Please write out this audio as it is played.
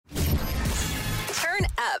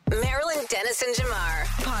up. Marilyn Dennis and Jamar.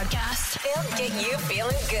 Podcast. They'll get you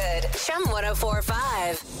feeling good. Chum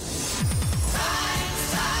 1045.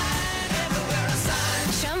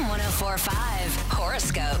 Chum 1045.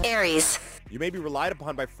 Horoscope. Aries. You may be relied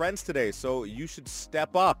upon by friends today, so you should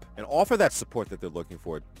step up and offer that support that they're looking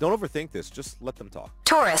for. Don't overthink this. Just let them talk.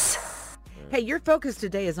 Taurus. Hey, your focus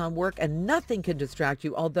today is on work and nothing can distract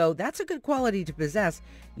you. Although that's a good quality to possess,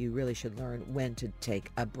 you really should learn when to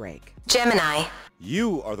take a break. Gemini.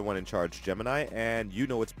 You are the one in charge, Gemini, and you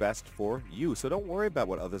know what's best for you. So don't worry about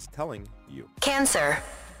what others are telling you. Cancer.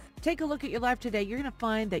 Take a look at your life today. You're going to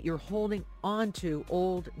find that you're holding on to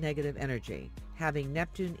old negative energy. Having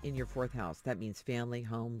Neptune in your fourth house, that means family,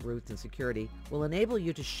 home, roots, and security, will enable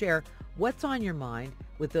you to share what's on your mind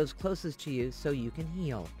with those closest to you so you can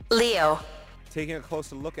heal. Leo. Taking a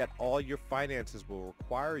closer look at all your finances will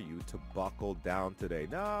require you to buckle down today.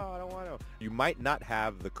 No, I don't want to. You might not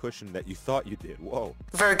have the cushion that you thought you did. Whoa.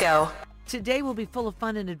 Virgo. Today will be full of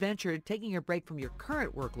fun and adventure. Taking a break from your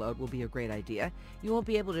current workload will be a great idea. You won't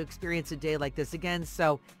be able to experience a day like this again,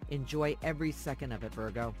 so enjoy every second of it,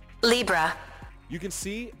 Virgo. Libra. You can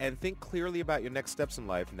see and think clearly about your next steps in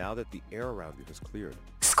life now that the air around you has cleared.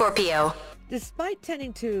 Scorpio. Despite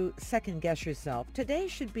tending to second guess yourself, today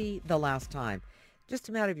should be the last time. Just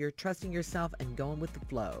a matter of your trusting yourself and going with the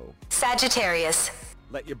flow. Sagittarius.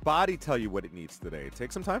 Let your body tell you what it needs today.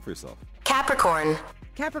 Take some time for yourself. Capricorn.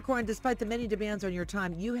 Capricorn, despite the many demands on your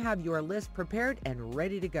time, you have your list prepared and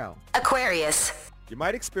ready to go. Aquarius. You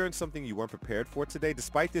might experience something you weren't prepared for today.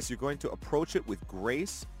 Despite this, you're going to approach it with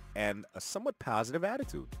grace and a somewhat positive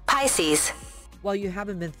attitude. Pisces. While you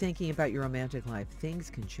haven't been thinking about your romantic life, things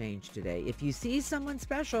can change today. If you see someone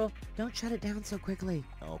special, don't shut it down so quickly.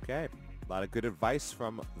 Okay. A lot of good advice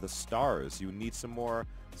from the stars. You need some more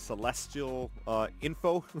celestial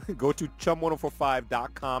info? Go to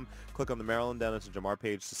chum1045.com. Click on the Marilyn Dennis and Jamar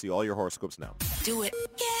page to see all your horoscopes now. Do it.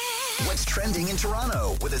 Yeah. What's trending in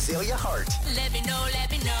Toronto with Azalea Hart? Let me know, let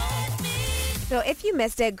me know. So if you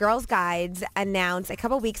missed it, Girls Guides announced a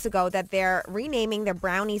couple weeks ago that they're renaming their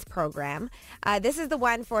Brownies program. This is the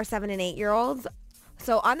one for 7 and 8-year-olds.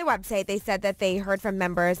 So on their website, they said that they heard from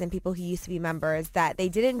members and people who used to be members that they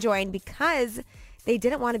didn't join because they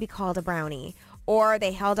didn't want to be called a brownie, or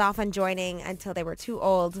they held off on joining until they were too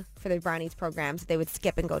old for the Brownies program, so they would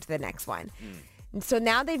skip and go to the next one. And so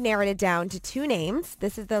now they've narrowed it down to 2 names.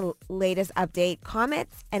 This is the latest update,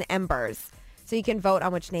 Comets and Embers. So you can vote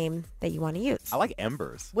on which name that you want to use. I like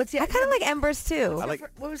Embers. What's the I kind of like Embers too. I like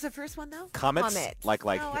what was the first one though? Comets. Comet. Like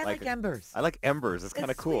No, I like Embers. I like Embers. It's kind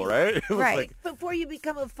of It's cool, sweet. right? It looks Right. like- Before you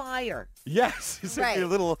become a fire. yes. It's like Right. your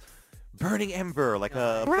little burning ember, like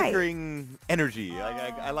a Right. flickering energy.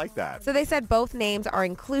 I like that. So they said both names are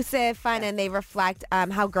inclusive, fun, and they reflect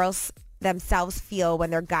how girls themselves feel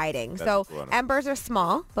when they're guiding. That's So wonderful. Embers are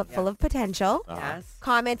small but full of potential. Yes.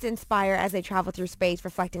 Comets inspire as they travel through space,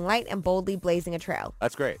 reflecting light and boldly blazing a trail.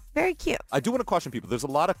 That's great. Very cute. I do want to caution people. There's a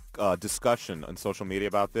lot of discussion on social media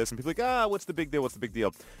about this, and people are like, what's the big deal? What's the big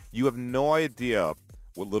deal? You have no idea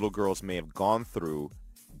what little girls may have gone through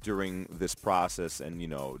during this process and,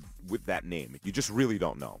 with that name. You just really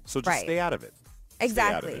don't know. So just Right. stay out of it. Exactly.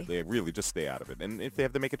 Stay out of it. They really just stay out of it. And if they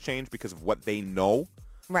have to make a change because of what they know,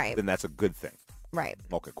 Right. then that's a good thing. Right.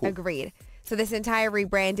 Okay, cool. Agreed. So this entire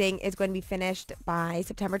rebranding is going to be finished by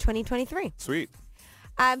September 2023. Sweet.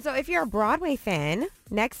 So if you're a Broadway fan,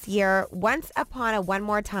 next year, Once Upon a One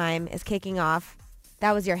More Time is kicking off.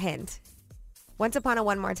 That was your hint. Once Upon a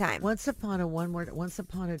One More Time. Once upon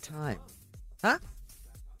a time. Huh?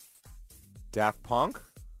 Daft Punk?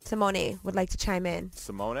 Simone would like to chime in.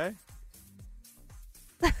 Simone?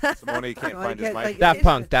 Simone can't find his mic.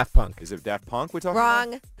 Daft Punk. Is it Daft Punk we're talking about?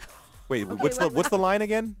 Wrong. Wait, what's the line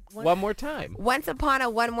again? One more time. Once Upon a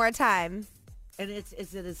One More Time. And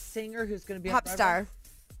is it a singer who's going to be on Pop Broadway? star.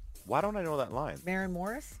 Why don't I know that line? Maren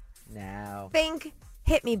Morris? No. Think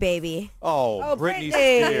Hit Me Baby. Oh, Britney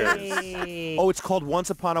Spears. Oh, it's called Once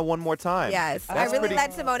Upon a One More Time. Yes. I That's really pretty-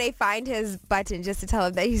 let Simone find his button just to tell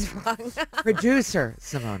him that he's wrong. Producer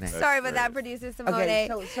Simone. Sorry about great. that, producer Simone. Okay,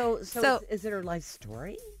 so So- is it her life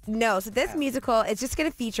story? No, so this musical is just going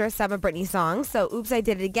to feature some of Britney's songs. So Oops, I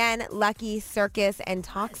Did It Again, Lucky, Circus, and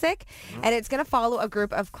Toxic. And it's going to follow a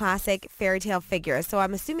group of classic fairy tale figures. So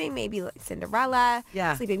I'm assuming maybe like Cinderella,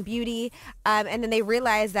 Yeah. Sleeping Beauty. And then they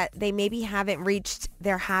realize that they maybe haven't reached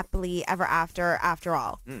their happily ever after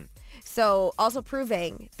all. So also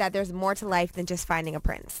proving that there's more to life than just finding a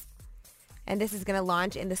prince. And this is going to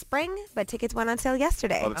launch in the spring, but tickets went on sale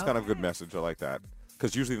yesterday. Oh, that's kind of a good message. I like that.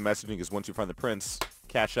 Because usually the messaging is once you find the prince,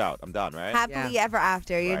 cash out. I'm done, right? Happily ever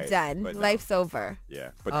after. You're Right, done. but no. Life's over. Yeah.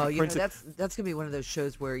 But Oh, the you know, Prince- that's going to be one of those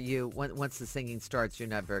shows where once the singing starts, you're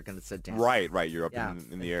never going to sit down. Right. You're up Yeah.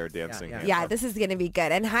 in the air dancing. yeah. Yeah, this is going to be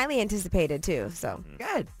good and highly anticipated too. So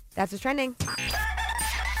Good. that's what's trending.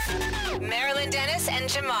 Marilyn Dennis and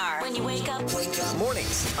Jamar. When you wake up.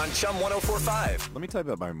 Mornings on Chum 1045. Let me tell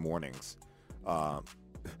you about my mornings.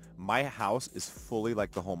 My house is fully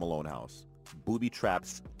like the Home Alone house. Booby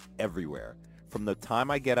traps everywhere. From the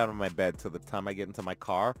time I get out of my bed to the time I get into my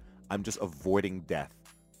car, I'm just avoiding death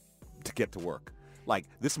to get to work. Like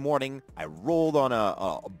this morning, I rolled on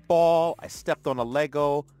a ball. I stepped on a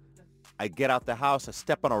Lego. I get out the house. I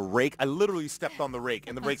step on a rake. I literally stepped on the rake,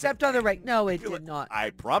 and the rake Stepped on the rake. No, it did not.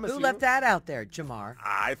 I promise Who you. left that out there, Jamar?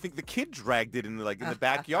 I think the kid dragged it in the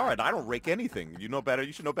backyard. I don't rake anything. You know better.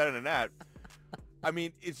 You should know better than that. I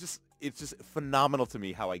mean, it's just phenomenal to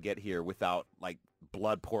me how I get here without like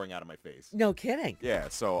blood pouring out of my face. No kidding. Yeah.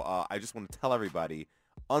 So I just want to tell everybody,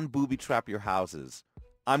 unbooby trap your houses.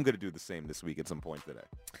 I'm gonna do the same this week at some point today.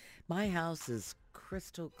 My house is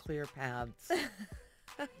crystal clear paths.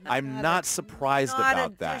 I'm not surprised not a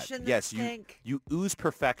about that. dish in the Yes, sink. you ooze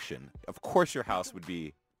perfection. Of course, your house would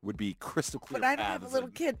be crystal clear. But I don't have a paths little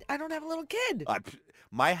and- kid. I don't have a little kid.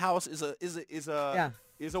 My house is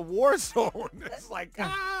a war zone. It's like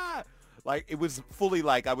like it was fully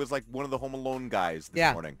like I was like one of the Home Alone guys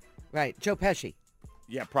this morning. Right. Joe Pesci.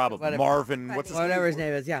 Yeah, probably Whatever. Marvin. What's his Whatever name? his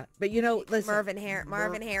name is. Yeah. But you know, listen. Marvin Harry.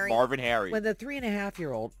 Marvin Harry. When the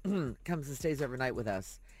 3.5-year-old comes and stays overnight with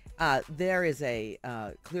us, there is a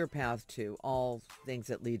clear path to all things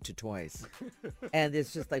that lead to toys. And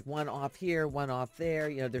it's just like one off here, one off there.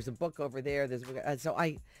 You know, there's a book over there. So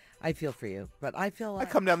I feel for you. But I feel I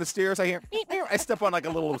like... come down the stairs. I hear. I step on like a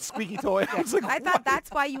little squeaky toy. I was like, I thought that's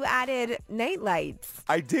why you added night lights.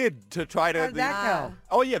 I did to try to. How'd that go?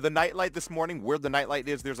 Oh yeah, the nightlight this morning. Where the nightlight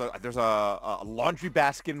is, there's a laundry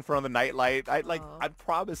basket in front of the nightlight. I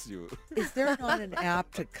promise you. Is there not an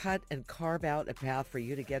app to cut and carve out a path for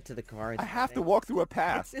you to get to the car? I have to walk through a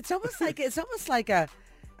path. It's almost like a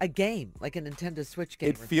game, like a Nintendo Switch game.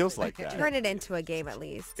 It feels like that. Turn it into a game at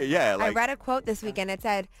least. Yeah, I like read a quote this weekend. It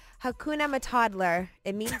said, Hakuna Matadler.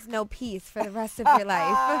 It means no peace for the rest of your life.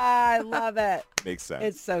 I love it. makes sense.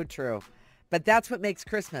 It's so true. But that's what makes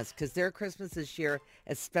Christmas, because their Christmas this year,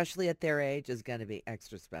 especially at their age, is going to be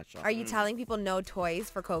extra special. Are you telling people no toys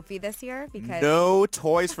for Kofi this year? Because No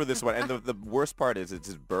toys for this one. And the worst part is it's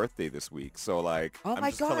his birthday this week. So like, Oh I'm my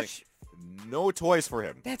just telling- gosh. no toys for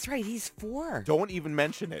him. That's right. He's 4. Don't even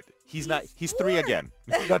mention it. He's 3 again.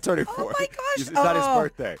 He's not turning 4. Oh my gosh. It's not his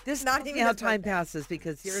birthday. This Not not even even how his time passes,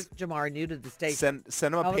 because here's Jamar, new to the station.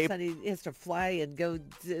 Send him All a of a paper. sudden he has to fly and go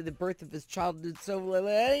to the birth of his child. And so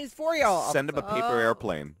he's 4 y'all. Send him a paper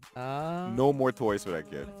airplane. Oh. No more toys for that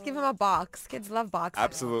kid. give him a box. Kids love boxes.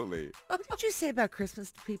 Absolutely. What did you say about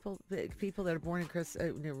Christmas to people that are born in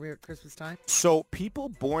Christmas time? So people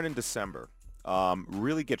born in December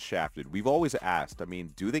really get shafted. We've always asked, I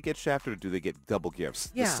mean, do they get shafted or do they get double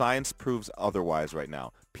gifts? Yeah. The science proves otherwise right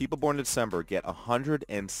now. People born in December get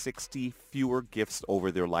 160 fewer gifts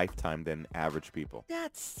over their lifetime than average people.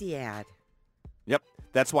 That's sad. Yep.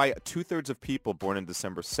 That's why 2/3 of people born in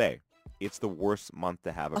December say it's the worst month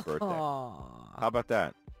to have a birthday. Oh, How about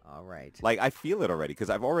that? all right. Like, I feel it already because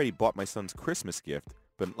I've already bought my son's Christmas gift.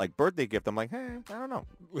 But like birthday gift, I'm like, I don't know.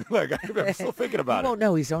 Like I'm still thinking about You it. won't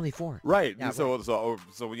know. He's only 4. Right. Yeah, so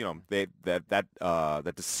you know,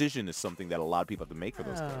 that decision is something that a lot of people have to make for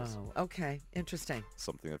those days. Oh, okay. Interesting.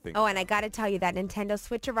 Something to think. Oh, and I got to tell you, that Nintendo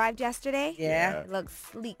Switch arrived yesterday. Yeah. It looks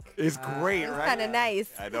sleek. It's great, It's right? kind of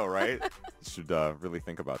nice. I know, right? You should really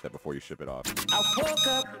think about that before you ship it off.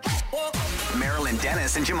 Marilyn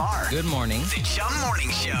Dennis and Jamar. Good morning. The Chum Morning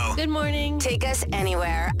Show. Good morning. Take us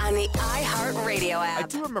anywhere on the iHeartRadio I app.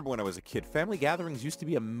 do remember when I was a kid, family gatherings used to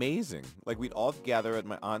be amazing. Like we'd all gather at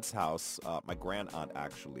my aunt's house, my grand aunt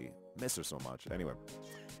actually. Miss her so much. Anyway,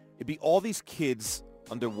 it'd be all these kids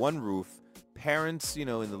under one roof. Parents, you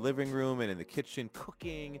know, in the living room and in the kitchen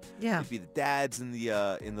cooking. Yeah. It'd be the dads in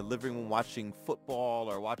the living room watching football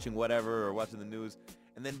or watching whatever or watching the news.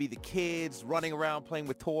 And then be the kids running around playing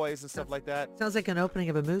with toys and stuff like that. Sounds like an opening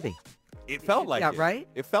of a movie. It felt like Yeah, it. right?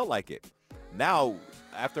 It felt like it. Now,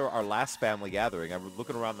 after our last family gathering, I was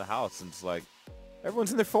looking around the house and it's like,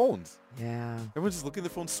 everyone's in their phones. Yeah. Everyone's just looking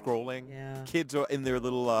at their phones, scrolling. Yeah. Kids are in their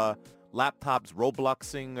little laptops,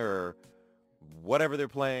 Robloxing or whatever they're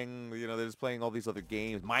playing. You know, they're just playing all these other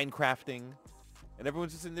games, Minecrafting. And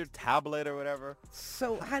everyone's just in their tablet or whatever.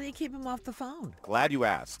 So how do you keep him off the phone? Glad you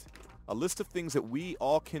asked. A list of things that we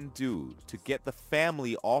all can do to get the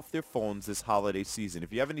family off their phones this holiday season.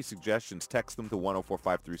 If you have any suggestions, text them to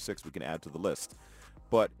 104536. We can add to the list.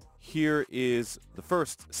 But here is the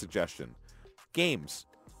first suggestion. Games.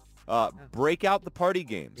 Break out the party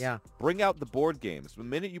games. Yeah. Bring out the board games. The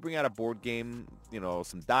minute you bring out a board game,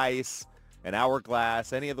 some dice, an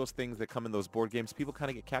hourglass, any of those things that come in those board games, people kind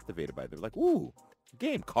of get captivated by it. They're like, ooh,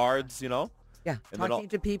 game, cards, Yeah, And then talking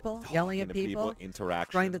to people, yelling at Talking to people,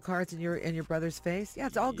 interaction. throwing the cards in your brother's face. Yeah,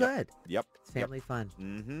 it's all good. Yep. It's family fun.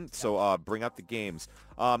 Mm-hmm. So bring out the games.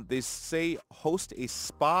 They say host a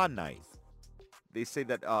spa night. They say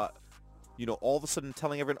that, all of a sudden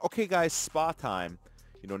telling everyone, okay, guys, spa time.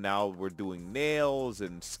 Now we're doing nails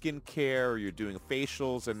and skincare. You're doing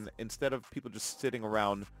facials. And instead of people just sitting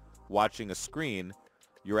around watching a screen,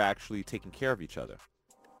 you're actually taking care of each other.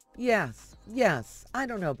 Yes. I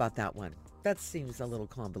don't know about that one. That seems a little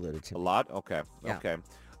convoluted to A me. lot? Okay. Yeah. Okay.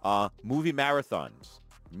 Movie marathons.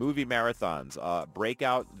 Break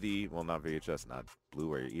out not VHS, not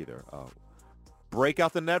Blu-ray either. Break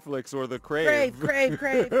out the Netflix or the Crave.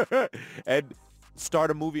 Crave. And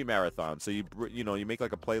start a movie marathon. So you make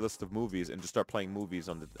like a playlist of movies and just start playing movies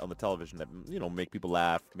on the television that make people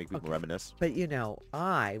laugh, make people reminisce. But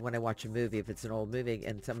when I watch a movie, if it's an old movie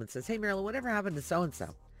and someone says, "Hey, Marilyn, whatever happened to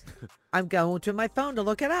so-and-so?" I'm going to my phone to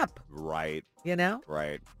look it up. Right.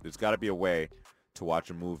 Right. There's got to be a way to watch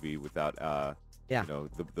a movie without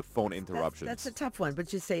the phone interruptions. That's a tough one,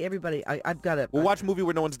 but you say everybody. I've got to. We'll watch a movie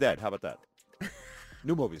where no one's dead. How about that?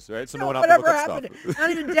 New movies, right? So no one has to whatever look up happened. stuff. Not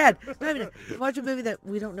even dead. Watch a movie that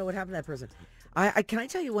we don't know what happened to that person. Can I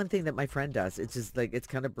tell you one thing that my friend does? It's just like, it's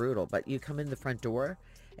kind of brutal, but you come in the front door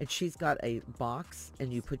and she's got a box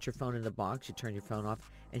and you put your phone in the box, you turn your phone off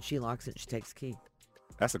and she locks it and she takes the key.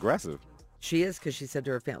 That's aggressive. She is, because she said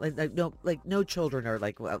to her family, no children are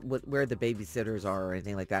like where the babysitters are or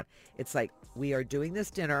anything like that. It's like, we are doing this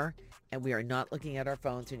dinner and we are not looking at our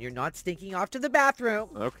phones and you're not stinking off to the bathroom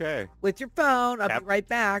Okay. with your phone. I'll be right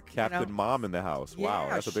back. Captain Mom in the house. Wow,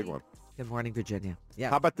 Yeah, that's a big one. Good morning, Virginia. Yeah.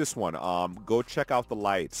 How about this one? Go check out the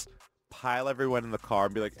lights. Pile everyone in the car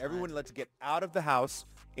and be like, everyone, let's get out of the house,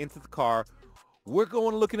 into the car. We're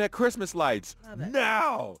going looking at Christmas lights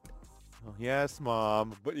now. Oh, yes,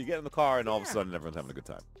 Mom. But you get in the car and all of a sudden everyone's having a good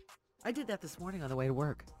time. I did that this morning on the way to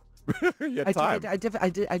work. You had time.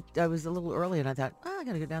 I was a little early and I thought, I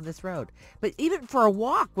got to go down this road. But even for a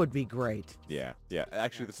walk would be great. Yeah.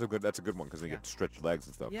 Actually, that's a good one because they get to stretch your legs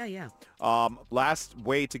and stuff. Yeah. Last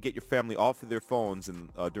way to get your family off of their phones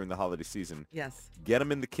during the holiday season. Yes. Get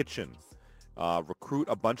them in the kitchen. Recruit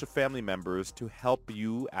a bunch of family members to help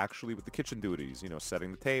you actually with the kitchen duties.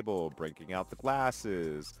 Setting the table, breaking out the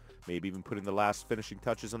glasses, maybe even putting the last finishing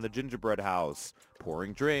touches on the gingerbread house,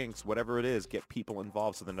 pouring drinks, whatever it is. Get people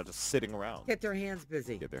involved so they're not just sitting around. Get their hands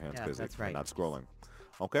busy. Get their hands Yeah, busy. that's right. Not scrolling.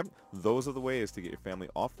 Okay, those are the ways to get your family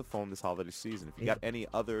off the phone this holiday season. If you got any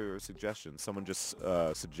other suggestions, someone just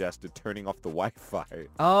suggested turning off the Wi-Fi.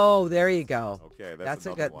 Oh, there you go. Okay, That's a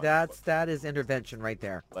another good. one. That is intervention right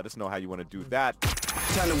there. Let us know how you want to do that.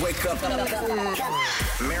 Time to wake up.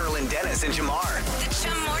 Marilyn Dennis and Jamar. The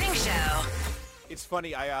Chum Morning Show. It's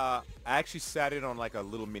funny. I actually sat in on like a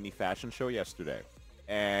little mini fashion show yesterday,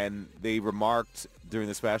 and they remarked during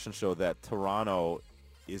this fashion show that Toronto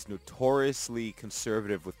is notoriously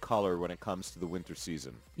conservative with color when it comes to the winter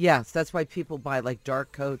season. Yes, that's why people buy like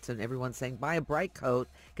dark coats, and everyone's saying buy a bright coat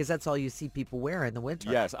because that's all you see people wear in the winter.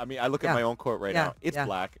 Yes, I mean I look at my own coat right now. It's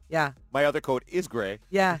black. Yeah. My other coat is gray.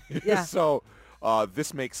 Yeah. So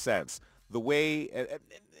this makes sense. The way,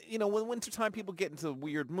 when wintertime people get into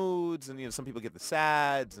weird moods and, some people get the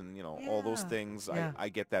sads and, all those things. Yeah. I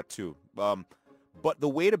get that too. But the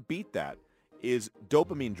way to beat that is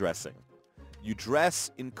dopamine dressing. You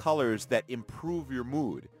dress in colors that improve your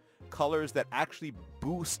mood, colors that actually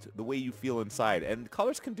boost the way you feel inside. And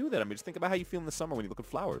colors can do that. I mean, just think about how you feel in the summer when you look at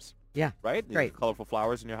flowers. Yeah. Right? You Great. have colorful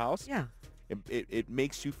flowers in your house. Yeah. It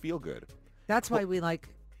makes you feel good. That's why we like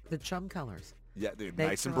the Chum colors. Yeah, they're They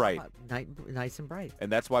nice and throw bright. up nice and bright.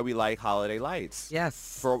 And that's why we like holiday lights.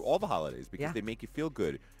 Yes. For all the holidays, because Yeah. they make you feel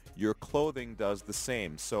good. Your clothing does the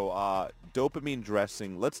same. So dopamine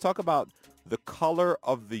dressing. Let's talk about the color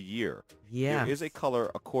of the year. Yes. There is a color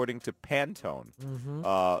according to Pantone. Mm-hmm.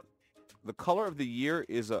 The color of the year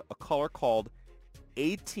is a color called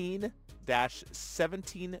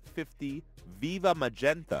 18-1750 Viva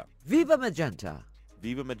Magenta. Viva Magenta.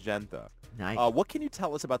 Viva Magenta. Nice. What can you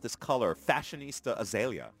tell us about this color, Fashionista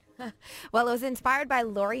Azalea? Well, it was inspired by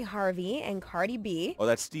Lori Harvey and Cardi B, Oh,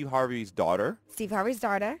 that's Steve Harvey's daughter. Steve Harvey's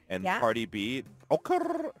daughter. And yeah. Cardi B,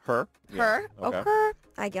 her. Her. Yeah, okay. Okay.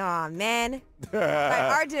 Like, oh, man. My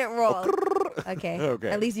heart didn't roll. Okay. Okay.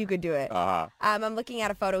 At least you could do it. Uh-huh. I'm looking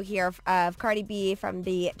at a photo here of Cardi B from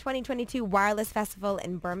the 2022 Wireless Festival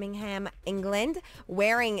in Birmingham, England,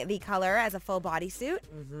 wearing the color as a full bodysuit.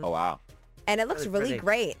 Oh, wow. And it looks That is really pretty.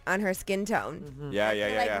 great on her skin tone. Yeah, I feel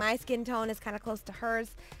yeah, like yeah. my skin tone is kind of close to hers,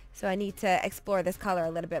 so I need to explore this color a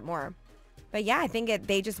little bit more. But yeah, I think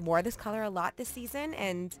they just wore this color a lot this season,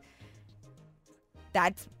 and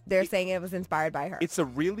they're saying it was inspired by her. It's a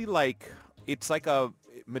really it's like a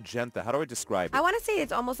magenta. How do I describe it? I want to say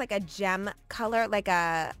it's almost like a gem color, like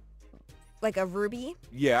a ruby.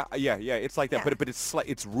 Yeah. It's like that, Yeah. but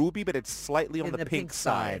it's ruby, but it's slightly on In the the pink pink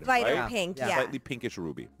side. side. Lighter right? pink, Yeah. yeah. Slightly pinkish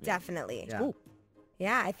ruby. Yeah. Definitely. Yeah.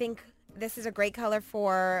 Yeah, I think this is a great color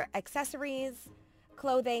for accessories,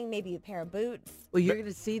 clothing, maybe a pair of boots. Well, you're going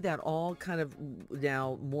to see that all kind of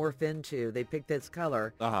now morph into. They picked this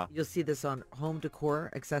color. Uh-huh. You'll see this on home decor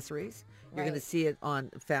accessories. You're going Right. to see it on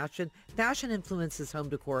fashion. Fashion influences home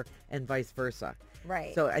decor and vice versa.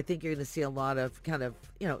 Right. So I think you're going to see a lot of kind of,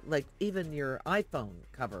 like even your iPhone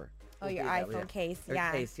cover. Oh, will your be that way. iPhone case, Or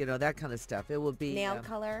yeah. case, that kind of stuff. It will be Nail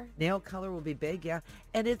color. Nail color will be big, yeah.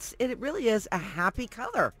 And it really is a happy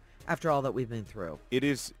color after all that we've been through. It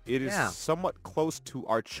is Yeah. somewhat close to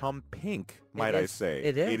our chum pink, might I is. say.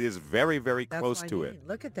 It is. It is very, very That's close what I to mean. it.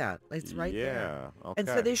 Look at that. It's right there. Yeah. Okay. And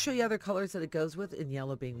so they show you other colors that it goes with, and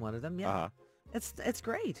yellow being one of them. Yeah. Uh-huh. It's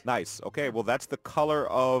great. Nice. Okay, well, that's the color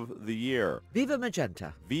of the year. Viva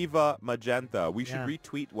Magenta. Viva Magenta. We should Yeah.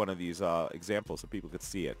 retweet one of these examples so people could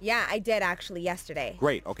see it. Yeah, I did actually yesterday.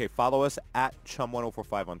 Great. Okay, follow us at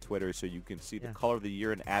Chum1045 on Twitter so you can see the Yeah. color of the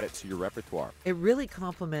year and add it to your repertoire. It really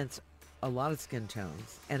complements a lot of skin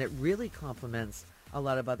tones, and it really complements a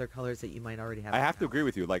lot of other colors that you might already have. I in have to your agree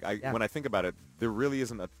with you. Like, Yeah. when I think about it, there really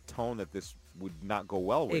isn't a tone that this would not go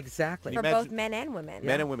well house. with. Exactly. For Can you both imagine- men and women.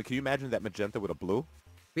 Men and women. Can you imagine that magenta with a blue?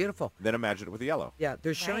 Beautiful. Then imagine it with a yellow. Yeah,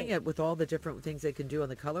 they're showing Right. it with all the different things they can do on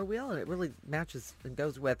the color wheel, and it really matches and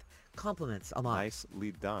goes with complements a lot.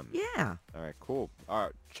 Nicely done. Yeah. All right, cool. All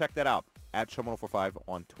right, check that out at Chum1045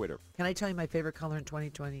 on Twitter. Can I tell you my favorite color in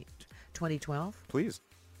 2012? Please.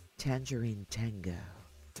 Tangerine Tango.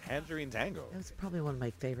 Tangerine Tango. That was probably one of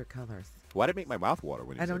my favorite colors. Why did it make my mouth water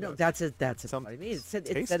when you I don't said know. that? That's Sounds what I mean. It said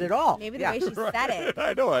tasty. it all. Maybe the Yeah. way she said it.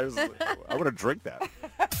 I know. I want to drink that.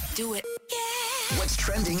 Do it. What's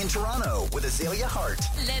trending in Toronto with Azalea Hart?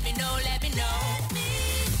 Let me know, let me know.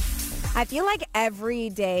 I feel like every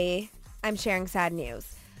day I'm sharing sad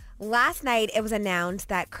news. Last night it was announced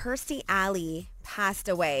that Kirstie Alley passed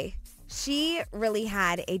away. She really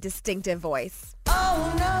had a distinctive voice.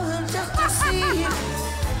 Oh no, just to see you.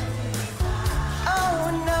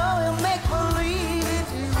 Oh no, he'll make believe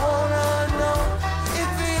if you wanna know.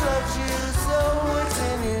 If he loves you so, it's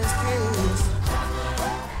in his kiss.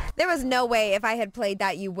 There was no way if I had played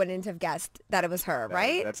that you wouldn't have guessed that it was her,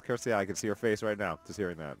 right? That's Kirstie. I can see her face right now just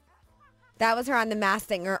hearing that. That was her on The Masked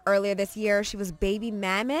Singer earlier this year. She was Baby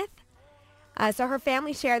Mammoth. So her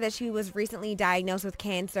family shared that she was recently diagnosed with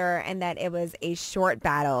cancer and that it was a short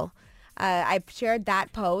battle. I shared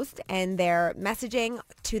that post and their messaging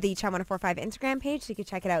to the Chum 1045 Instagram page, so you can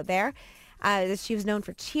check it out there. She was known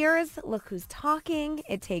for Cheers, Look Who's Talking,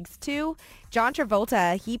 It Takes Two. John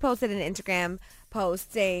Travolta, he posted an Instagram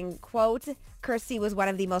post saying, quote, Kirstie was one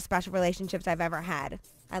of the most special relationships I've ever had.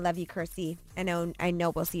 I love you, Kirstie. I know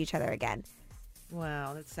we'll see each other again.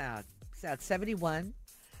 Wow, that's sad. Sad. 71,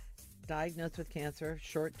 diagnosed with cancer,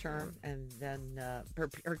 short term, and then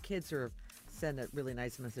her kids are send a really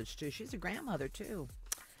nice message too. She's a grandmother too.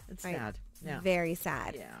 It's Right. sad. Yeah. Very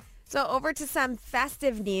sad. Yeah. So over to some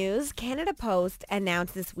festive news. Canada Post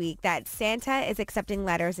announced this week that Santa is accepting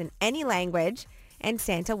letters in any language and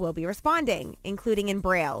Santa will be responding, including in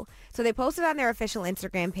Braille. So they posted on their official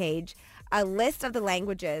Instagram page a list of the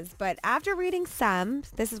languages, but after reading some,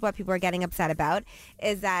 this is what people are getting upset about,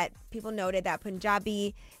 is that people noted that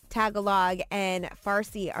Punjabi, Tagalog, and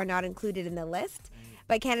Farsi are not included in the list.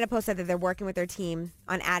 But Canada Post said that they're working with their team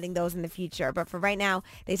on adding those in the future. But for right now,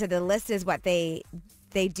 they said the list is what they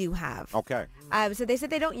do have. Okay. So they said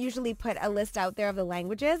they don't usually put a list out there of the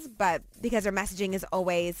languages, but because their messaging is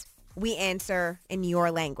always, we answer in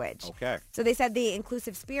your language. Okay. So they said the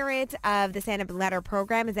inclusive spirit of the Santa Letter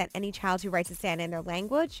program is that any child who writes to Santa in their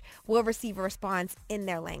language will receive a response in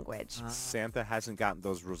their language. Santa hasn't gotten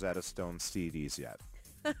those Rosetta Stone CDs yet.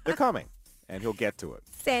 They're coming, and he'll get to it.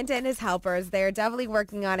 Santa and his helpers, they're definitely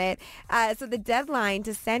working on it. So the deadline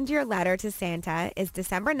to send your letter to Santa is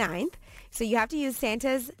December 9th. So you have to use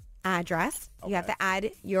Santa's address. You have Okay. to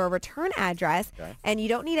add your return address, Okay. and you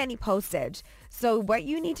don't need any postage. So what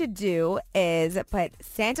you need to do is put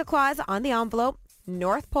Santa Claus on the envelope,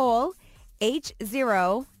 North Pole,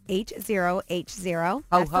 H0 H0H0. Ho,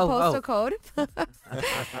 That's the ho, postal code.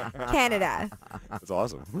 Canada. That's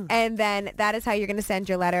awesome. And then that is how you're going to send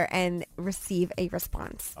your letter and receive a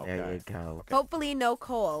response. There you go. Hopefully no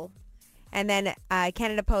coal. And then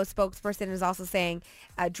Canada Post spokesperson is also saying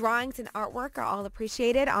drawings and artwork are all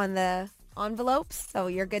appreciated on the envelopes. So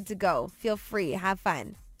you're good to go. Feel free. Have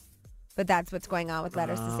fun. But that's what's going on with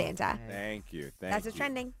letters to Santa. Thank you. That's what's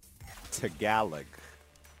trending. Tagalog.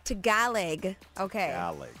 Tagalog. Okay.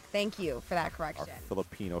 Tagalog. Thank you for that Our correction.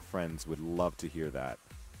 Filipino friends would love to hear that.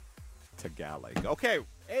 Tagalog. Okay.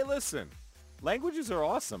 Hey, listen. Languages are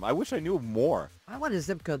awesome. I wish I knew more. I want a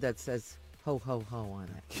zip code that says ho, ho, ho on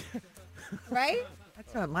it. Right?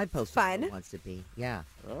 That's what my postal Fun. code wants to be. Yeah.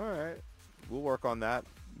 All right. We'll work on that.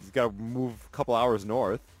 You've got to move a couple hours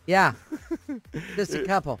north. Yeah. Just a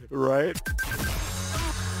couple. Right?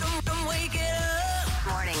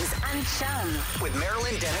 Mornings on Chum. With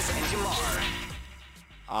Marilyn Dennis and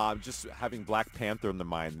Jamar. Just having Black Panther in the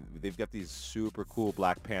mind. They've got these super cool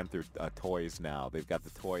Black Panther toys now. They've got the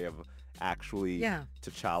toy of actually Yeah.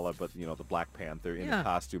 T'Challa, but the Black Panther in Yeah. the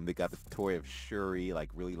costume. They got the toy of Shuri, like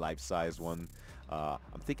really life-size one. I'm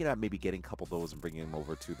thinking about maybe getting a couple of those and bringing them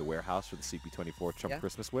over to the warehouse for the CP24 Trump Yeah.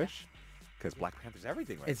 Christmas wish. Because Black Panther's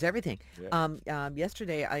everything right It's everything. Yeah.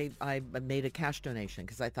 Yesterday, I made a cash donation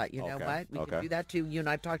because I thought, you know Okay, what? We okay. can do that too. You and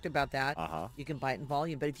I have talked about that. Uh-huh. You can buy it in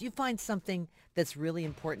volume. But if you find something that's really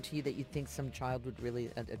important to you that you think some child would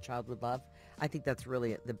a child would love, I think that's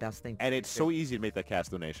really the best thing. And it's so easy to make that cash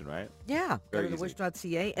donation, right? Yeah, go Very to easy.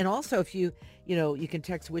 thewish.ca. And also, if you can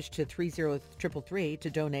text WISH to 30333 to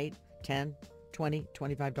donate $10, $20,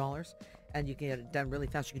 $25, and you can get it done really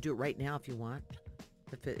fast. You can do it right now if you want,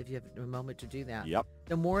 if you have a moment to do that. Yep.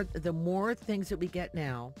 The more things that we get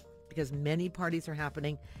now, because many parties are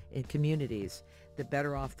happening in communities, the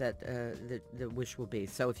better off that the wish will be.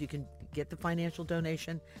 So if you can get the financial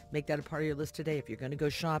donation, make that a part of your list today. If you're going to go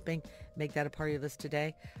shopping, make that a part of your list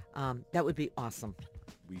today. That would be awesome.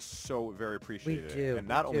 We so very appreciate it. do, And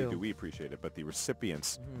not we only do. do we appreciate it, but the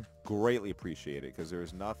recipients greatly appreciate it because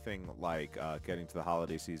there's nothing like getting to the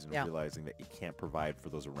holiday season and Yeah. realizing that you can't provide for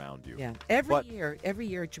those around you. Yeah, But- every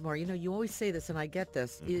year, Jamar, you always say this, and I get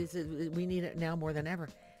this, we need it now more than ever.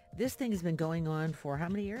 This thing has been going on for how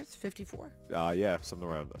many years? 54? Yeah, something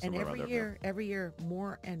around And somewhere around there. every year,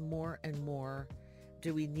 more and more and more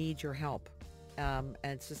do we need your help. And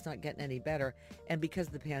it's just not getting any better. And because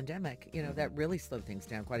of the pandemic, that really slowed things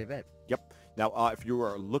down quite a bit. Yep. Now, if you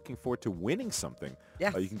are looking forward to winning something,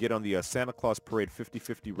 Yes. you can get on the Santa Claus Parade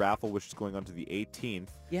 50/50 raffle, which is going on to the 18th.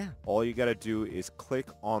 Yeah. All you got to do is click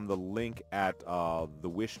on the link at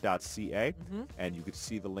thewish.ca, and you can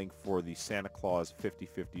see the link for the Santa Claus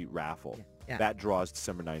 50/50 raffle. Yeah. That draws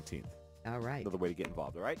December 19th. All right. Another way to get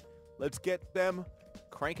involved, all right? Let's get them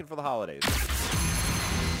cranking for the holidays.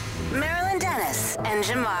 Marilyn Dennis and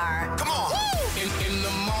Jamar. Come on. In the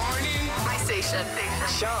morning. My station.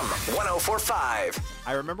 Chum 1045.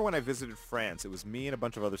 I remember when I visited France, it was me and a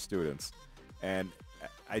bunch of other students, and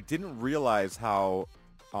I didn't realize how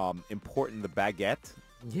important the baguette,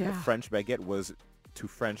 the Yeah. French baguette, was to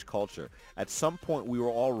French culture. At some point, we were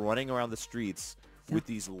all running around the streets with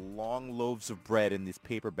these long loaves of bread in these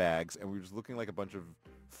paper bags, and we were just looking like a bunch of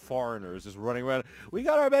foreigners just running around. We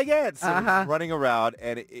got our baguettes! And Uh-huh. running around,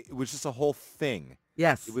 and it was just a whole thing.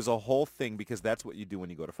 Yes. It was a whole thing because that's what you do when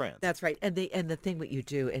you go to France. That's right. And the thing what you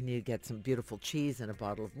do, and you get some beautiful cheese and a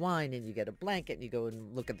bottle of wine, and you get a blanket, and you go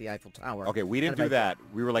and look at the Eiffel Tower. Okay, we didn't Kind do of that.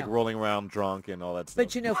 We were like No. rolling around drunk and all that stuff.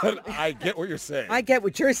 But I get what you're saying. I get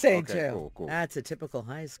what you're saying Okay, too. cool. That's a typical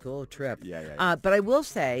high school trip. Yeah. But I will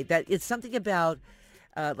say that it's something about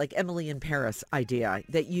like Emily in Paris idea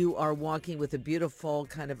that you are walking with a beautiful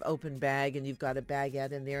kind of open bag, and you've got a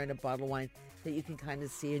baguette in there and a bottle of wine that you can kind of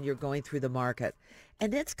see, and you're going through the market,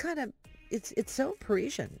 and it's kind of it's so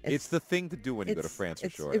Parisian. It's the thing to do when you go to it's- France for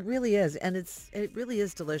it's- sure. It really is, and it really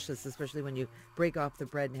is delicious, especially when you break off the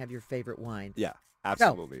bread and have your favorite wine. Yeah,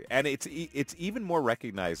 absolutely. And it's even more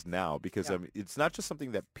recognized now because it's not just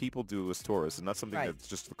something that people do as tourists and not something Right. that's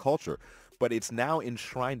just the culture, but it's now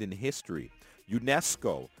enshrined in history.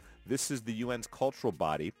 UNESCO, this is the UN's cultural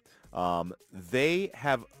body. They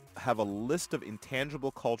have a list of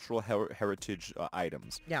intangible cultural heritage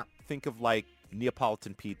items. Yeah. Think of like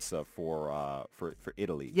Neapolitan pizza for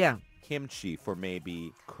Italy. Yeah. Kimchi for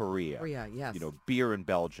maybe Korea. Korea, yes. Beer in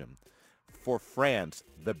Belgium. For France,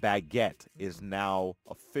 the baguette is now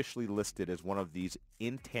officially listed as one of these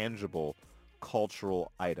intangible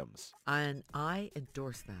cultural items. And I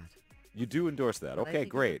endorse that. You do endorse that. When I Okay, think of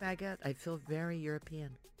great. the baguette, I feel very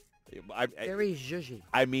European, I, very zhuzhy.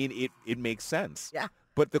 I mean, it makes sense. Yeah.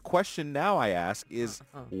 But the question now I ask is,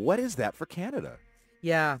 what is that for Canada?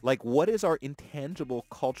 Yeah. Like, what is our intangible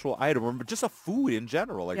cultural item, or just a food in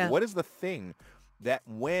general? Like, Yeah. what is the thing that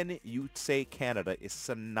when you say Canada is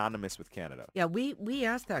synonymous with Canada? Yeah, we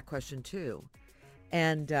asked that question too.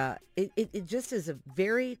 And it just is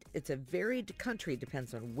it's a varied country. It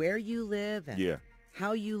depends on where you live and Yeah.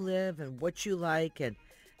 how you live and what you like. And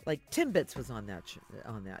like Timbits was on that.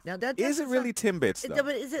 Now that Is it doesn't really sound- Timbits, though?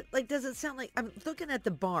 But is it like, does it sound like, I'm looking at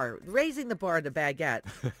the bar, raising the bar to baguette,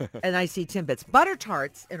 and I see Timbits. Butter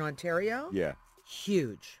tarts in Ontario, Yeah.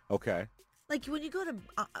 huge. Okay. Like when you go to,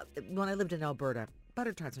 when I lived in Alberta,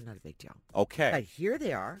 butter tarts are not a big deal. Okay. But here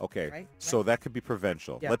they are. Okay. Right? So that could be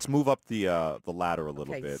provincial. Yeah. Let's move up the ladder a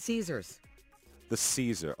little Okay, bit. Caesars. The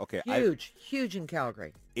Caesar. Okay. Huge in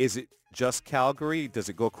Calgary. Is it just Calgary? Does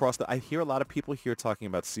it go across I hear a lot of people here talking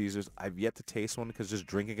about Caesars. I've yet to taste one because just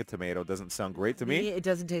drinking a tomato doesn't sound great to me. It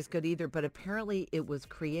doesn't taste good either, but apparently it was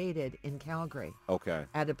created in Calgary Okay.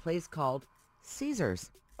 at a place called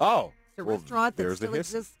Caesars. Oh. It's a well, restaurant that there's the still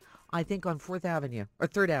exists, I think, on 4th Avenue or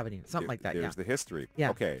 3rd Avenue, something like that. There's the history. Yeah.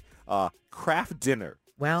 Okay. Craft dinner.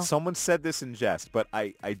 Well- someone said this in jest, but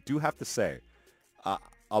I do have to say,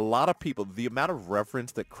 a lot of people, the amount of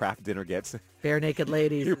reference that craft dinner gets, Bare Naked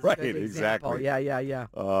Ladies. You're is a good right, example. exactly.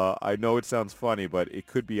 Yeah. I know it sounds funny, but it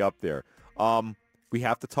could be up there. We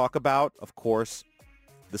have to talk about, of course,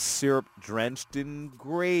 the syrup drenched in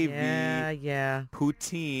gravy. Yeah.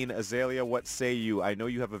 Poutine. Azalea, what say you? I know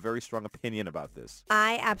you have a very strong opinion about this.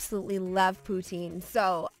 I absolutely love poutine.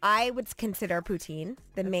 So I would consider poutine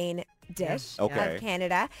the main dish Okay. of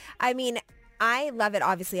Canada. I mean, I love it.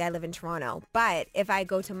 Obviously, I live in Toronto. But if I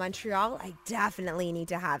go to Montreal, I definitely need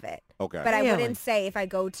to have it. Okay. But I Really? wouldn't say if I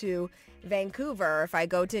go to Vancouver or if I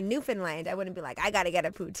go to Newfoundland, I wouldn't be like, I got to get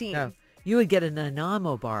a poutine. No, you would get an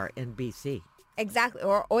Nanaimo bar in BC. Exactly.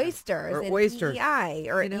 Or oysters. Or and oysters. PEI,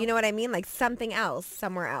 or, You know? you know what I mean? Like something else,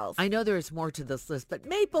 somewhere else. I know there's more to this list, but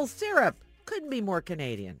maple syrup couldn't be more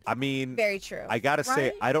Canadian. I mean, Very true. I got to say,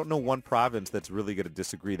 Right? I don't know one province that's really going to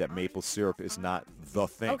disagree that maple syrup is not the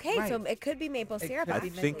thing. Okay, so Right. it could be maple syrup. could I be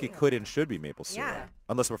think absolutely. it could and should be maple syrup. Yeah.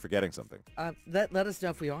 Unless we're forgetting something. Let us know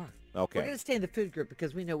if we are. Okay. We're going to stay in the food group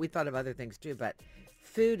because we thought of other things too, but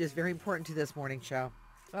food is very important to this morning show.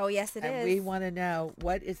 Oh, yes, it is. And we want to know,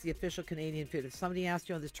 what is the official Canadian food? If somebody asked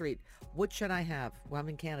you on the street, what should I have? Well, I'm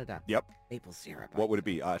in Canada. Yep. Maple syrup. What would it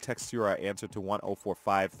be? Text your answer to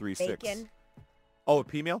 104536. Bacon. Oh, a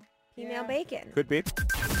P-meal? Female bacon. Could be.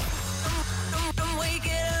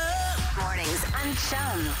 Mornings on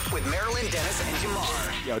Chum. With Marilyn Dennis and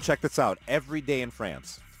Jamar. Yo, check this out. Every day in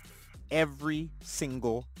France, every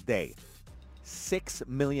single day, 6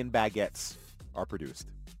 million baguettes are produced.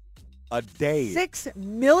 A day. 6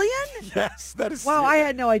 million? Yes, that is Wow, serious. I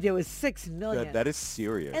had no idea it was 6 million. That is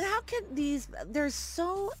serious. And how can they're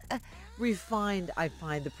so refined, I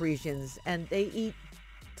find, the Parisians, and they eat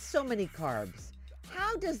so many carbs.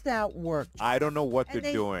 How does that work? I don't know what And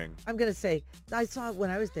they're doing. I'm going to say, I saw when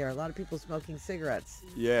I was there, a lot of people smoking cigarettes.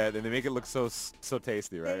 Yeah, then they make it look so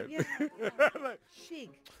tasty, right? Yeah. Chic.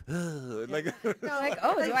 like, Like,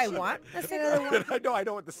 oh, do I want a cigarette? I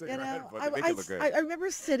know what the You cigarette, know, but they make it look good. I remember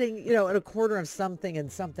sitting, at a corner of something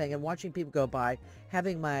and watching people go by,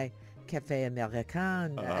 having my café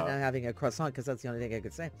américain and having a croissant because that's the only thing I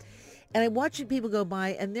could say. And I'm watching people go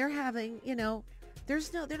by and they're having,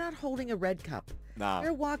 they're not holding a red cup. Nah.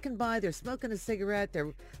 They're walking by, they're smoking a cigarette,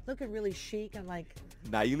 they're looking really chic. I'm like,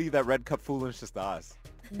 Nah, you leave that red cup foolishness to us.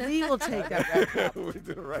 we will take that red cup. We do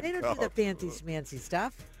the red They don't cup. do the fancy schmancy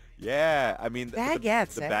stuff. Yeah, I mean,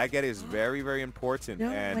 Baguettes, the eh? baguette is very, very important. No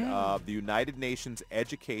and way. the United Nations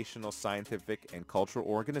Educational, Scientific, and Cultural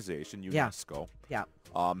Organization, Yeah. UNESCO, Yeah.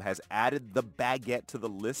 has added the baguette to the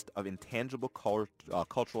list of intangible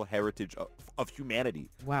cultural heritage of humanity.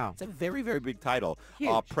 Wow. It's a very, very big title.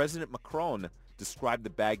 Huge. President Macron described the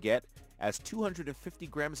baguette as 250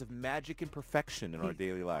 grams of magic and perfection in our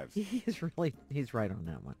daily lives. He's right on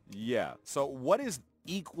that one. Yeah. So what is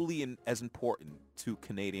equally as important to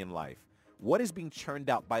Canadian life? What is being churned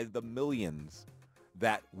out by the millions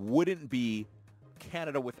that wouldn't be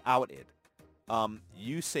Canada without it?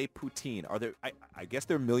 You say poutine. Are there? I guess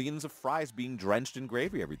there are millions of fries being drenched in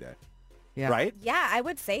gravy every day. Yeah. Right? Yeah, I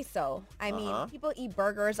would say so. I mean, people eat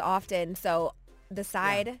burgers often, so the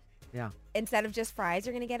side, Yeah. instead of just fries,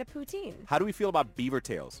 you're going to get a poutine. How do we feel about beaver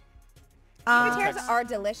tails? Beaver tails are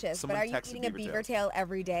delicious, someone but are you texted eating a beaver beaver tail. tail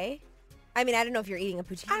every day? I mean, I don't know if you're eating a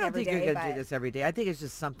poutine I don't every think day, you're going to but do this every day. I think it's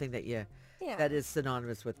just something that Yeah. that is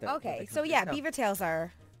synonymous with the okay. with the So country. yeah, beaver tails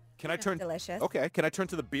are Can I turn? delicious. Okay. Can I turn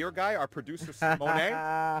to the beer guy, our producer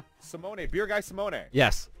Simone? Simone, beer guy Simone.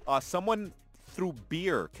 Yes. Someone threw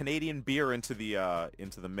beer, Canadian beer, into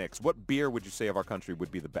the mix, what beer would you say of our country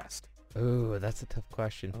would be the best? Ooh, that's a tough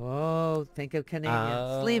question. Oh, think of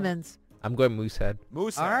Canadians. Sleeman's. I'm going Moosehead.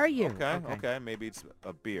 Moosehead. Are you? Okay. Maybe it's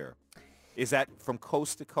a beer. Is that from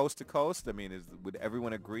coast to coast to coast? I mean, would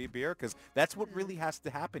everyone agree beer? Because that's what really has to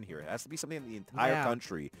happen here. It has to be something in the entire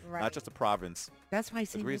country, Right. not just a province. That's why I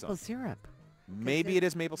say Agrees maple on. syrup. Maybe it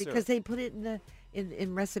is maple syrup. Because they put it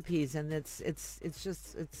in recipes, and it's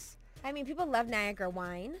just I mean, people love Niagara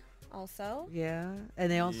wine also. yeah, and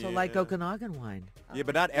they also like Yeah. Okanagan wine. Yeah,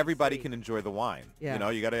 but not everybody can enjoy the wine. Yeah. You know,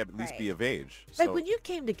 you got to at least Right. be of age. Like So- when you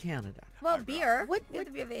came to Canada. Well, beer. You have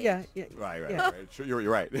to be of age. Yeah. Right. Yeah. Sure, you're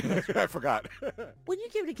right. I forgot. When you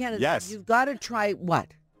came to Canada, Yes. you've got to try what?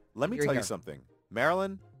 Let me You're tell you here. something.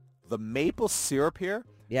 Maryland, the maple syrup here,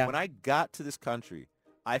 Yeah. when I got to this country,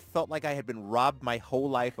 I felt like I had been robbed my whole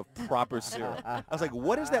life of proper syrup. I was like,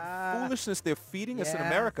 what is that foolishness they're feeding us in Yeah.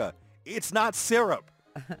 America? It's not syrup.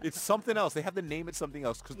 It's something else. They have to name it something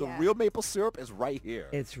else because Yeah. the real maple syrup is right here.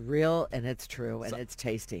 It's real and it's true and it's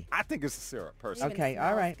tasty. I think it's the syrup, It personally. even Okay, all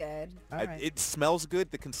smells right. Good. All right. It smells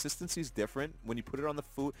good. The consistency is different. When you put it on the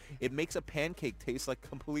food, it makes a pancake taste like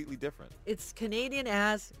completely different. It's Canadian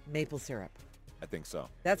as maple syrup. I think so.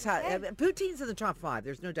 That's how poutine's in the top 5.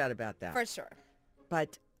 There's no doubt about that. For sure.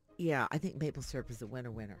 But yeah, I think maple syrup is the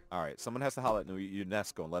winner. All right, someone has to holler at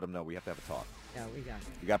UNESCO and let them know we have to have a talk. Yeah, we got it.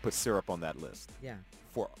 You got to put syrup on that list Yeah.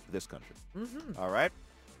 for this country. All right?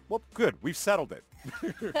 Well, good. We've settled it.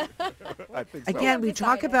 I think so. Again, we I'm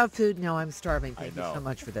talk excited. about food. No, I'm starving. I Thank you know. so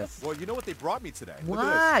much for this. Well, you know what they brought me today? Look at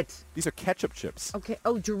What? this. These are ketchup chips. Okay.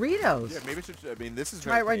 Oh, Doritos. Yeah, maybe it should, I mean, this is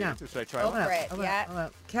Try it very right now. Canadian, too. Should I try Go one? for it. Hold on, Yeah. hold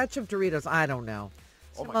on. Ketchup Doritos. I don't know.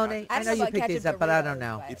 Oh my Simone, God. I I don't know know you about picked these ketchup up, but I don't Doritos,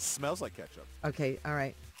 know. but- It smells like ketchup. Okay. All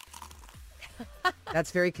right.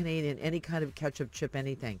 That's very Canadian. Any kind of ketchup chip,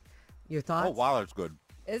 anything. Your thoughts? Oh, wow, that's good.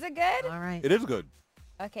 Is it good? All right. It is good.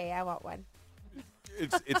 Okay, I want one.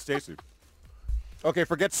 It's tasty. Okay,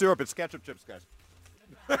 forget syrup. It's ketchup chips, guys.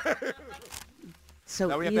 So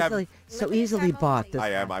Now we have to have- easily time bought only. this. I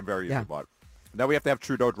am. time. I'm very Yeah. easily bought. Now we have to have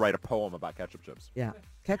Trudeau write a poem about ketchup chips. Yeah.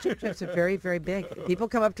 Ketchup chips are very, very big. People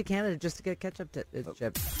come up to Canada just to get ketchup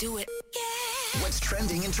chips. Do it. What's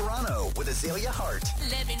trending in Toronto with Azalea Hart?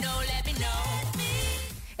 Let me know, let me know.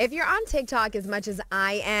 If you're on TikTok as much as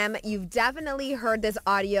I am, you've definitely heard this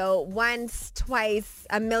audio once, twice,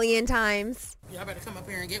 a million times. Y'all better come up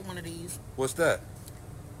here and get one of these. What's that?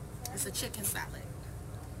 It's a chicken salad.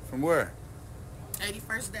 From where?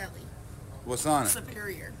 81st Deli. What's on it?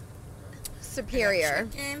 Superior. Superior.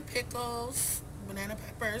 Chicken, pickles, banana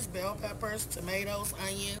peppers, bell peppers, tomatoes,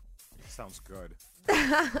 onion. Sounds good.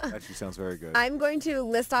 Actually sounds very good. I'm going to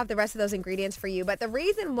list off the rest of those ingredients for you, but the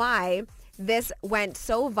reason why this went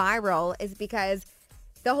so viral is because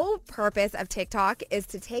the whole purpose of TikTok is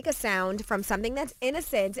to take a sound from something that's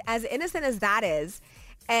innocent as that is,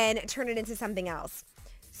 and turn it into something else.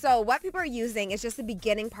 So what people are using is just the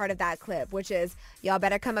beginning part of that clip, which is, y'all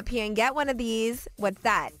better come up here and get one of these. What's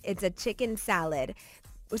that? It's a chicken salad.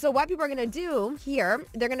 So what people are going to do here,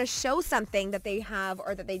 they're going to show something that they have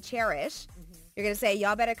or that they cherish. You're going to say,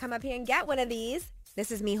 y'all better come up here and get one of these. This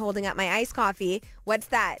is me holding up my iced coffee. What's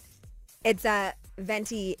that? It's a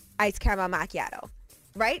venti iced caramel macchiato.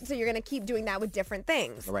 Right? So you're going to keep doing that with different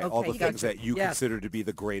things. All right, Okay, all the you got things you. that you Yes. consider to be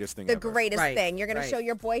the greatest thing The ever. greatest Right, thing. You're going right. to show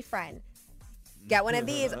your boyfriend. Get one of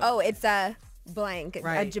these. Oh, it's a blank,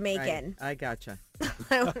 Right, a Jamaican. Right. I gotcha.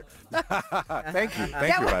 Thank you.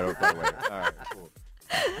 Thank you, by the way. All right, cool.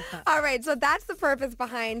 All right, so that's the purpose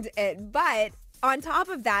behind it. But on top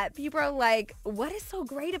of that, people are like, what is so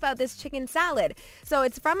great about this chicken salad? So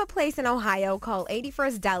it's from a place in Ohio called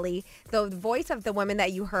 81st Deli. The voice of the woman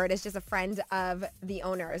that you heard is just a friend of the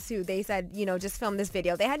owners who they said, you know, just film this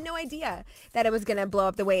video. They had no idea that it was going to blow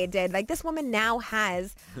up the way it did. Like, this woman now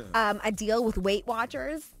has a deal with Weight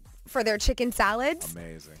Watchers for their chicken salads.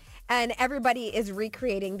 Amazing. And everybody is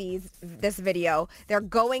recreating this video. They're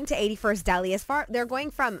going to 81st Deli. They're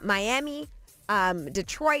going from Miami,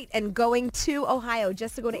 Detroit, and going to Ohio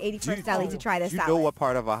just to go to 81st Deli to try this Do you salad. know what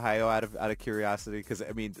part of Ohio, out of curiosity? Because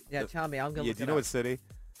I mean, Yeah, tell me. I'm going to yeah, look do you it know up. what city?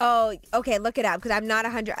 Oh, okay. Look it up because I'm not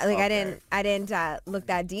 100. Like Okay. I didn't look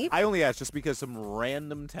that deep. I only asked just because some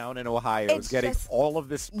random town in Ohio It's is getting just- all of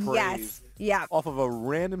this praise Yes. Yeah. off of a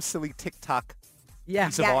random silly TikTok Yeah.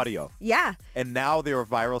 piece of Yes. audio, Yeah. and now they're a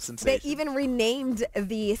viral They sensation. even renamed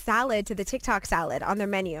the salad to the TikTok salad on their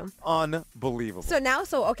menu. Unbelievable.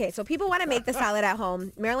 So people want to make the salad at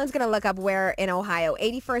home. Marilyn's going to look up where in Ohio,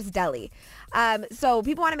 81st Deli. So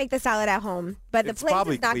people want to make the salad at home, but the It's place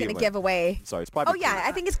probably is not going to Cleveland. give away. Sorry, it's probably. Oh, yeah.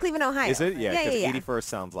 I think it's Cleveland, Ohio. Is it? Yeah, Yeah, because yeah, yeah. 81st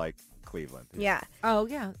sounds like Cleveland. Yeah. Oh,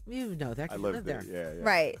 yeah. You know that. I 'cause you lived live there. Yeah.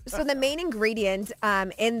 Right. So the main ingredient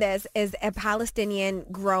in this is a Palestinian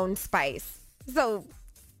grown spice. So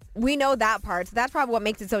we know that part. So that's probably what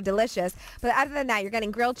makes it so delicious. But other than that, you're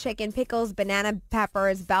getting grilled chicken, pickles, banana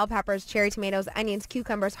peppers, bell peppers, cherry tomatoes, onions,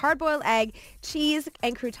 cucumbers, hard-boiled egg, cheese,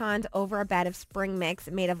 and croutons over a bed of spring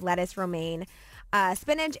mix made of lettuce, romaine,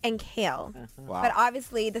 spinach, and kale. Wow. But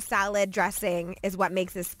obviously the salad dressing is what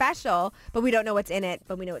makes this special, but we don't know what's in it,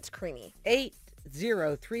 but we know it's creamy.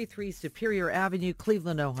 8033 Superior Avenue,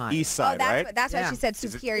 Cleveland, Ohio. East side, that's right? what, that's why Yeah. she said Is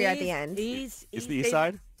it- superior at the end. East, It's the east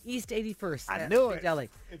side? East 81st. I at knew Big it. Deli.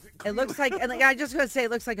 It looks like, and I just going to say, it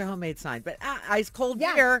looks like a homemade sign. But ice cold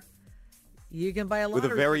Yeah. beer, you can buy a lot With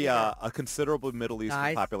a very a considerable Middle Eastern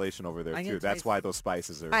Guys, population over there I'm too. gonna That's taste why those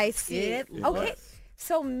spices are. I see. It Okay. looks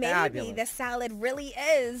So maybe fabulous. the salad really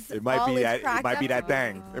is. It might be always that. It cracked might be up.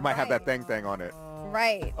 that thing. It might have that thing on it.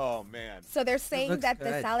 Right. Oh man. So they're saying looks that the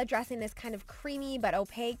good. salad dressing is kind of creamy but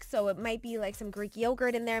opaque, so it might be like some Greek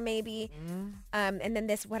yogurt in there maybe. And then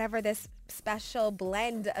this special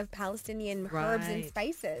blend of Palestinian herbs and Right.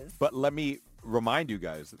 spices. But let me remind you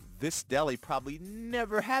guys, this deli probably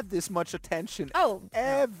never had this much attention. Oh,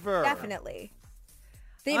 ever. definitely.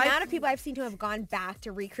 The amount of people I've seen who have gone back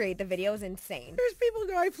to recreate the video is insane. There's people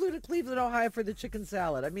go, I flew to Cleveland, Ohio for the chicken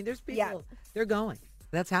salad. I mean, there's people, Yeah. they're going.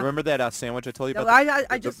 That's happening. Remember that sandwich I told you No, about?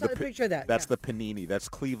 I just saw the picture of that. That's yeah. the panini. That's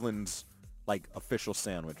Cleveland's like official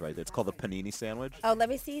sandwich, right? It's called the panini sandwich. Oh, let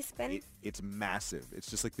me see. Spin. It's massive. It's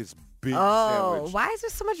just like this big Oh, sandwich. why is there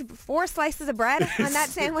so much 4 slices of bread on that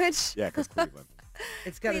sandwich? Yeah, because Cleveland.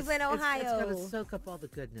 It's got Cleveland, It's got Ohio. to soak up all the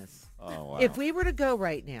goodness. Oh wow. If we were to go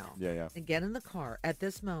right now Yeah. and get in the car at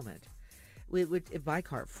this moment, we would by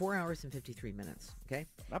car 4 hours and 53 minutes. Okay,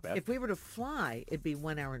 Not bad. if we were to fly, it'd be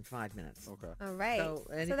 1 hour and 5 minutes. Okay. All right. So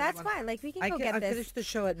So, anything that's you want- fine. Like we can I go get I this. finished the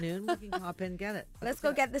show at noon. We can hop in and get it. Let's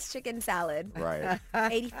go get this chicken salad. Right.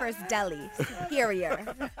 81st Deli,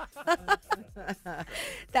 Superior.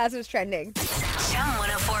 That's what's trending. Chum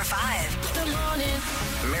 1045. Good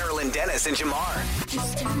morning. Marilyn Dennis and Jamar.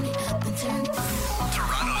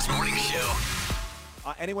 Toronto's morning show.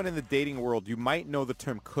 Anyone in the dating world, you might know the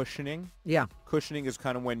term cushioning. Yeah, Cushioning is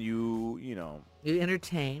kind of when you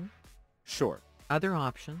entertain sure. other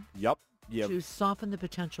options Yup. Yeah. to soften the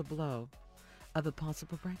potential blow of a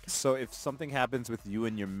possible breakup. So if something happens with you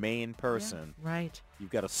and your main person, Right. you've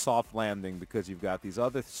got a soft landing because you've got these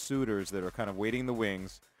other suitors that are kind of waiting in the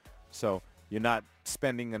wings. So you're not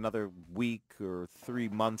spending another week or 3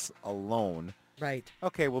 months alone. Right.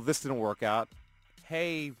 Okay, well, this didn't work out.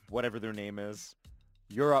 Hey, whatever their name is,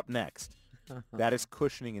 you're up next. That is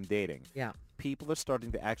cushioning in dating. Yeah. People are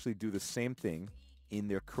starting to actually do the same thing in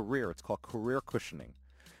their career. It's called career cushioning.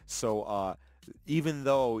 So even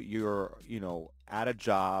though you're, at a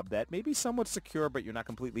job that may be somewhat secure, but you're not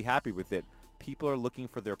completely happy with it, people are looking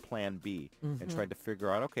for their plan B and trying to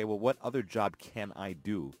figure out, okay, well, what other job can I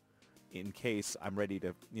do in case I'm ready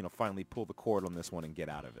to, finally pull the cord on this one and get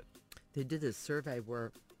out of it? They did this survey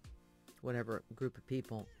where whatever group of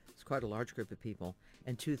people, it's quite a large group of people,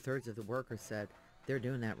 and 2/3 of the workers said they're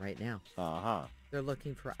doing that right now. Uh-huh. They're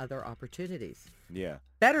looking for other opportunities. Yeah.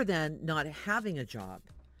 Better than not having a job,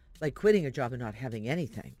 like quitting a job and not having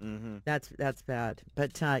anything. Mm-hmm. That's bad.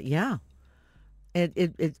 But yeah,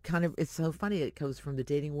 it kind of, it's so funny. It goes from the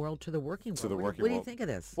dating world to the working world. To the working What do you world. think of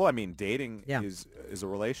this? Well, I mean, dating Yeah. is a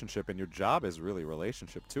relationship, and your job is really a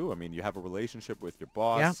relationship, too. I mean, you have a relationship with your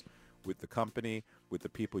boss, with the company, with the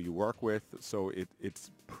people you work with. So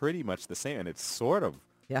it's pretty much the same, and it's sort of,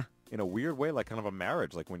 Yeah. in a weird way, like kind of a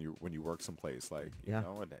marriage, like when you work someplace, like, you Yeah.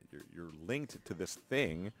 know, and you're linked to this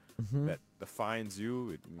thing Mm-hmm. that defines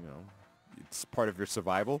you. It's part of your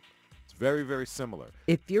survival. It's very, very similar.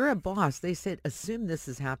 If you're a boss, they said, assume this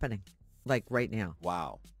is happening, like right now.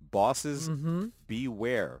 Wow. Bosses, Mm-hmm.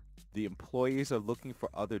 beware. The employees are looking for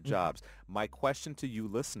other jobs. My question to you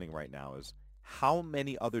listening right now is, how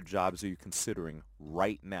many other jobs are you considering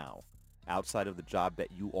right now outside of the job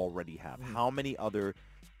that you already have? How many other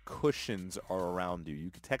cushions are around you? You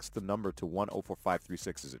can text the number to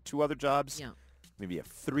 104536. Is it 2 other jobs? Yeah. Maybe you have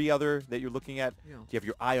 3 other that you're looking at. Yeah. Do you have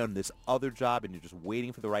your eye on this other job and you're just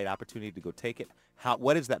waiting for the right opportunity to go take it?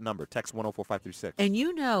 What is that number? Text 104536.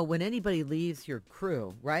 And when anybody leaves your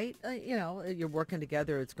crew, right? You're working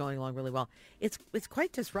together, it's going along really well. It's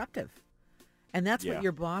quite disruptive. And that's Yeah. what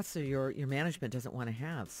your boss or your management doesn't want to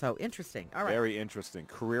have. So interesting. All right. Very interesting.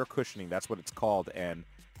 Career cushioning, that's what it's called. And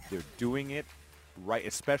they're doing it right,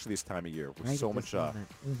 especially this time of year with Right so at much this moment.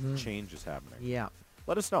 Mhm. change is happening. Yeah.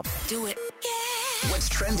 Let us know. Do it. What's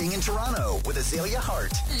trending in Toronto with Azalea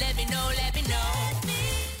Hart? Let me know, let me know.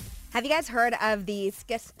 Have you guys heard of the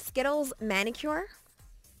Skittles manicure?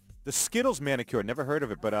 The Skittles manicure. Never heard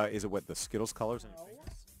of it, but is it what the Skittles colors and fingers?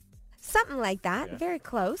 Something like that. Yeah. Very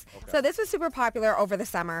close. Okay. So this was super popular over the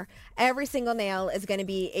summer. Every single nail is going to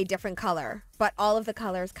be a different color, but all of the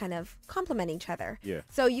colors kind of complement each other. Yeah.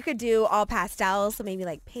 So you could do all pastels, so maybe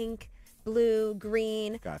like pink, blue,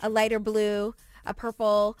 green, Gotcha. a lighter blue, a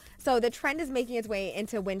purple. So the trend is making its way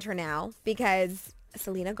into winter now because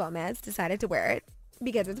Selena Gomez decided to wear it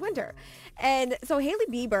because it's winter. And so Hailey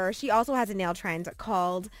Bieber, she also has a nail trend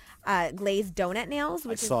called glazed donut nails, I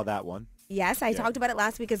which is saw that one. Yes, I Yeah. talked about it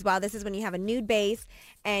last week as well. This is when you have a nude base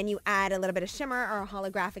and you add a little bit of shimmer or a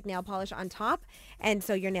holographic nail polish on top. And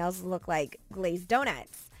so your nails look like glazed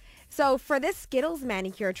donuts. So for this Skittles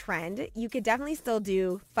manicure trend, you could definitely still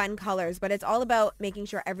do fun colors, but it's all about making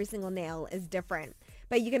sure every single nail is different.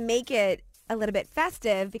 But you can make it a little bit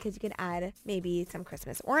festive because you could add maybe some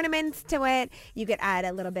Christmas ornaments to it. You could add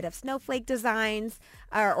a little bit of snowflake designs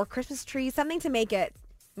or Christmas trees, something to make it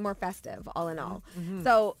more festive all in all.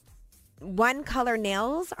 So one color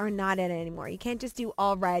nails are not in it anymore. You can't just do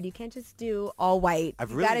all red. You can't just do all white.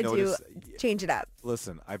 I've You really gotta noticed. change it up.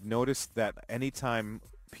 Listen, I've noticed that anytime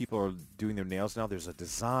people are doing their nails now, there's a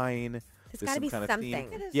design. There's gotta some be kind of something.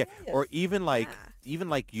 theme. It is Yeah, nice. or even like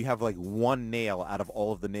you have like one nail out of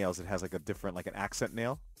all of the nails. It has like a different, like an accent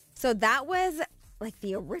nail. So that was like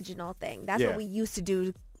the original thing. That's Yeah. what we used to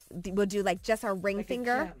do. We'll do like just our ring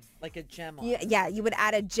finger. Like a gem on Yeah, you would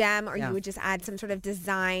add a gem or Yeah. you would just add some sort of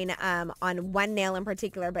design on one nail in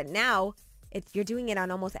particular. But now you're doing it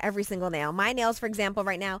on almost every single nail. My nails, for example,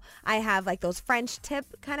 right now, I have like those French tip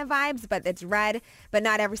kind of vibes, but it's red. But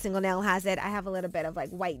not every single nail has it. I have a little bit of like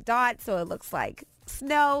white dots, so it looks like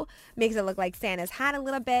snow. Makes it look like Santa's hat a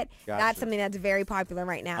little bit. Gotcha. That's something that's very popular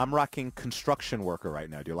right now. I'm rocking construction worker right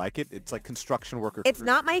now. Do you like it? It's like construction worker. It's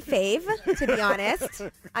not my fave, to be honest.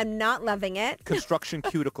 I'm not loving it. construction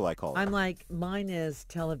cuticle, I call it. I'm like, mine is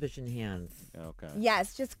television hands. Okay.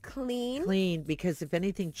 Yes, just clean. Clean, because if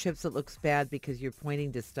anything chips, it looks bad because you're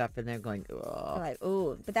pointing to stuff and they're going, oh. Like,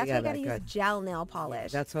 ooh, but that's Yeah, why you gotta that use good. gel nail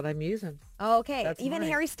polish. That's what I'm using. Okay, that's even mine.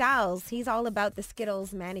 Harry Styles, he's all about the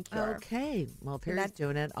Skittles manicure. Okay. Well, if Harry's that-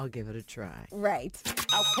 doing it, I'll give it a try. Right.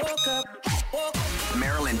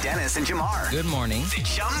 Marilyn Dennis and Jamar. Good morning. The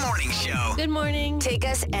Chum Morning Show. Good morning. Take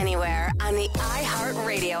us anywhere on the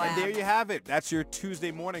iHeartRadio And app. there you have it. That's your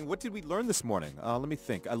Tuesday morning. What did we learn this morning? Let me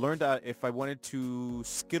think. I learned if I wanted to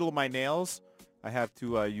skittle my nails, I have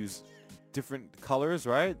to use different colors,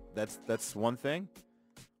 right? That's one thing.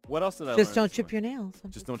 What else did I learn? Just don't this chip morning? your nails.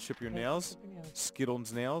 Just don't chip your nails.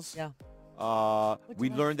 Skittles nails. Yeah. We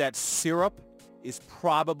learned that syrup is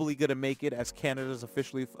probably going to make it as Canada's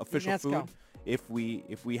official UNESCO. food. If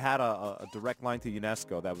we had a direct line to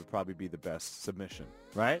UNESCO, that would probably be the best submission,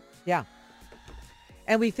 right? Yeah.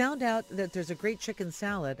 And we found out that there's a great chicken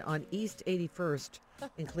salad on East 81st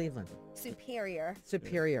in Cleveland. Superior.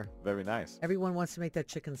 Superior. Very nice. Everyone wants to make that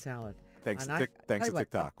chicken salad. Thanks And to thanks tell to you what,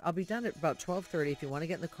 TikTok. I'll be done at about 12:30. If you want to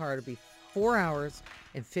get in the car, it'll be 4 hours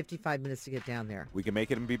and 55 minutes to get down there. We can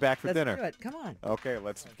make it and be back for Let's dinner. do it. Come on. Okay,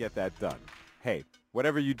 let's get that done. Hey,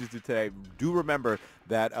 whatever you do today, do remember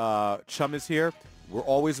that Chum is here. We're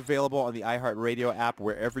always available on the iHeartRadio app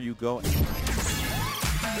wherever you go.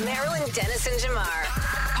 Marilyn Dennis and Jamar.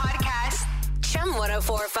 Podcast. Chum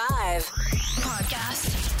 1045.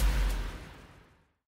 Podcast.